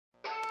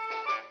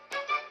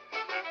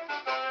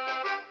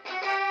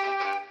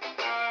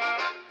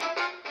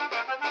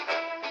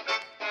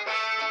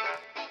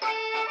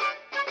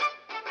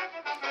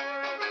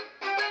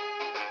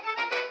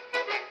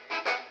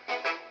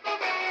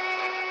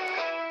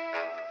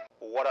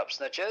What up,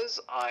 snitches?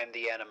 I'm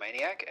the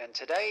Animaniac, and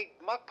today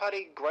Muck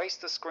Putty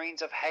graced the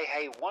screens of Hey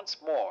Hey once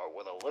more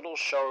with a little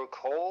show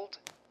called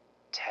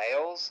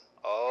Tales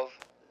of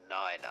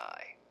Nai.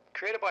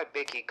 Created by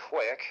Becky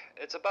Quick,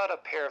 it's about a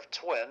pair of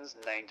twins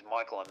named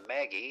Michael and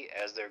Maggie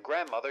as their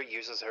grandmother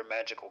uses her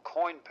magical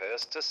coin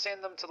purse to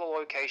send them to the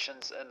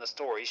locations in the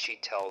stories she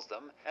tells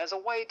them as a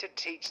way to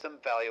teach them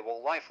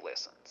valuable life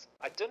lessons.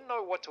 I didn't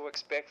know what to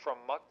expect from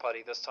Muck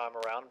Putty this time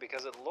around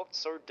because it looked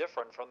so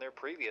different from their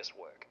previous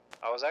work.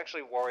 I was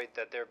actually worried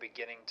that they're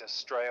beginning to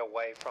stray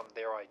away from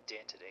their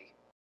identity.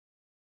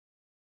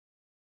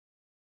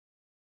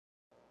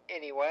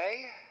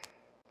 Anyway,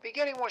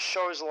 beginning with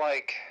shows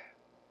like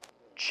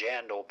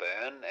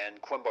Jandalburn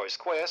and Quimbo's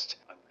Quest,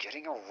 I'm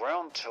getting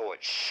around to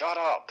it, shut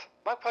up!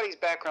 Muck Putty's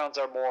backgrounds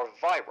are more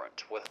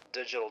vibrant, with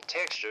digital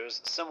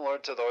textures similar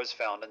to those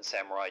found in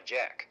Samurai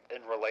Jack.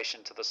 In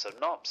relation to the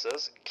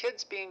synopsis,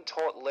 kids being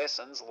taught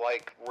lessons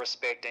like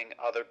respecting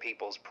other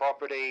people's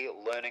property,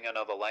 learning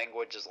another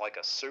language is like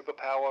a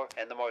superpower,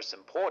 and the most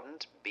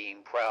important, being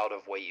proud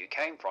of where you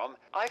came from,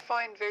 I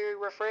find very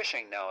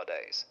refreshing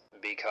nowadays.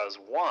 Because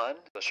 1,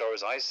 the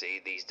shows I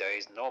see these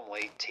days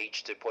normally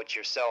teach to put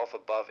yourself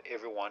above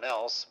everyone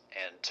else,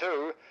 and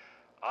 2,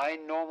 I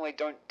normally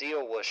don't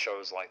deal with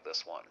shows like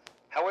this one.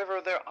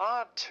 However, there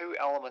are 2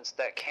 elements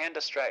that can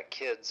distract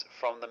kids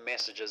from the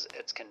messages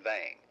it's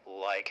conveying,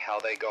 like how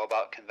they go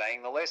about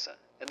conveying the lesson.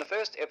 In the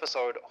first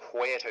episode,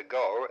 Where to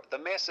Go, the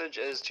message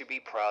is to be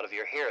proud of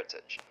your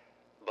heritage.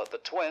 But the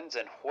twins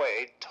and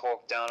Hui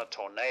talk down a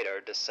tornado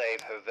to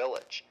save her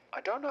village. I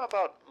don't know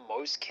about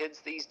most kids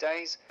these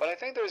days, but I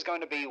think there's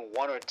going to be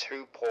 1 or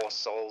 2 poor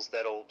souls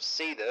that'll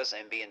see this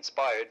and be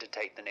inspired to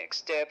take the next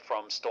step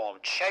from storm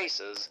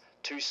chasers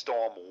to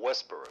storm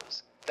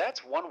whisperers.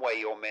 That's one way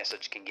your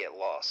message can get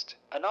lost.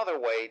 Another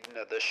way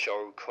this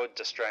show could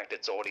distract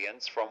its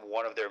audience from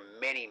one of their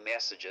many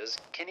messages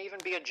can even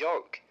be a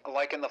joke.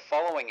 Like in the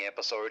following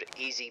episode,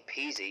 Easy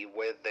Peasy,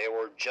 where they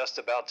were just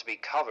about to be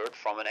covered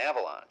from an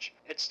avalanche.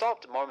 It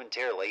stopped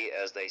momentarily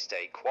as they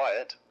stayed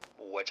quiet,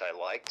 which I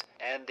liked,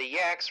 and the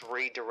yaks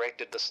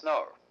redirected the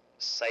snow,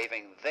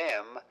 saving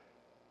them,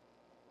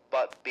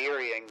 but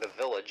burying the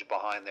village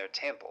behind their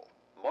temple.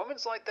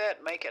 Moments like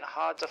that make it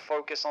hard to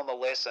focus on the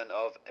lesson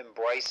of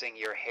embracing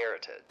your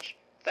heritage.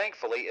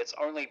 Thankfully, it's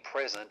only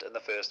present in the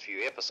first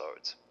few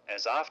episodes,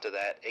 as after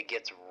that, it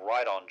gets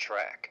right on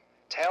track.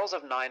 Tales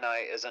of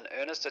Nai is an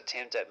earnest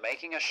attempt at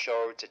making a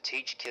show to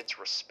teach kids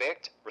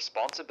respect,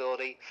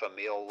 responsibility,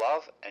 familial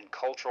love, and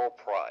cultural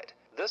pride.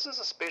 This is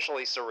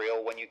especially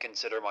surreal when you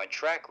consider my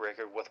track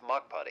record with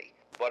Muck Putty,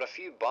 but a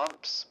few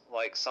bumps,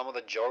 like some of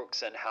the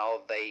jokes and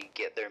how they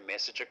get their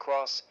message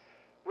across,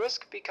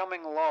 risk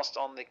becoming lost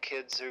on the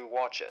kids who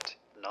watch it.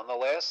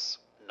 Nonetheless,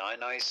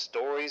 Nai's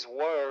stories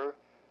were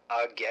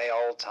a gay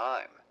old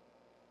time.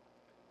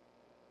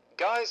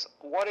 Guys,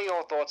 what are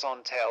your thoughts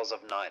on Tales of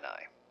Nai?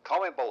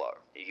 Comment below.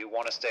 If you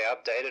want to stay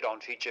updated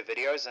on future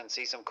videos and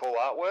see some cool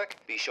artwork,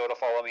 be sure to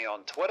follow me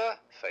on Twitter,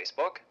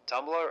 Facebook,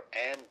 Tumblr,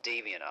 and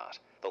DeviantArt.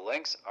 The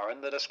links are in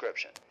the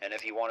description. And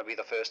if you want to be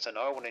the first to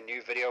know when a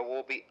new video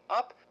will be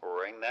up,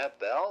 ring that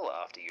bell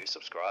after you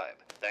subscribe.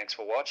 Thanks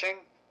for watching,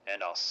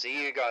 and I'll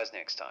see you guys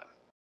next time.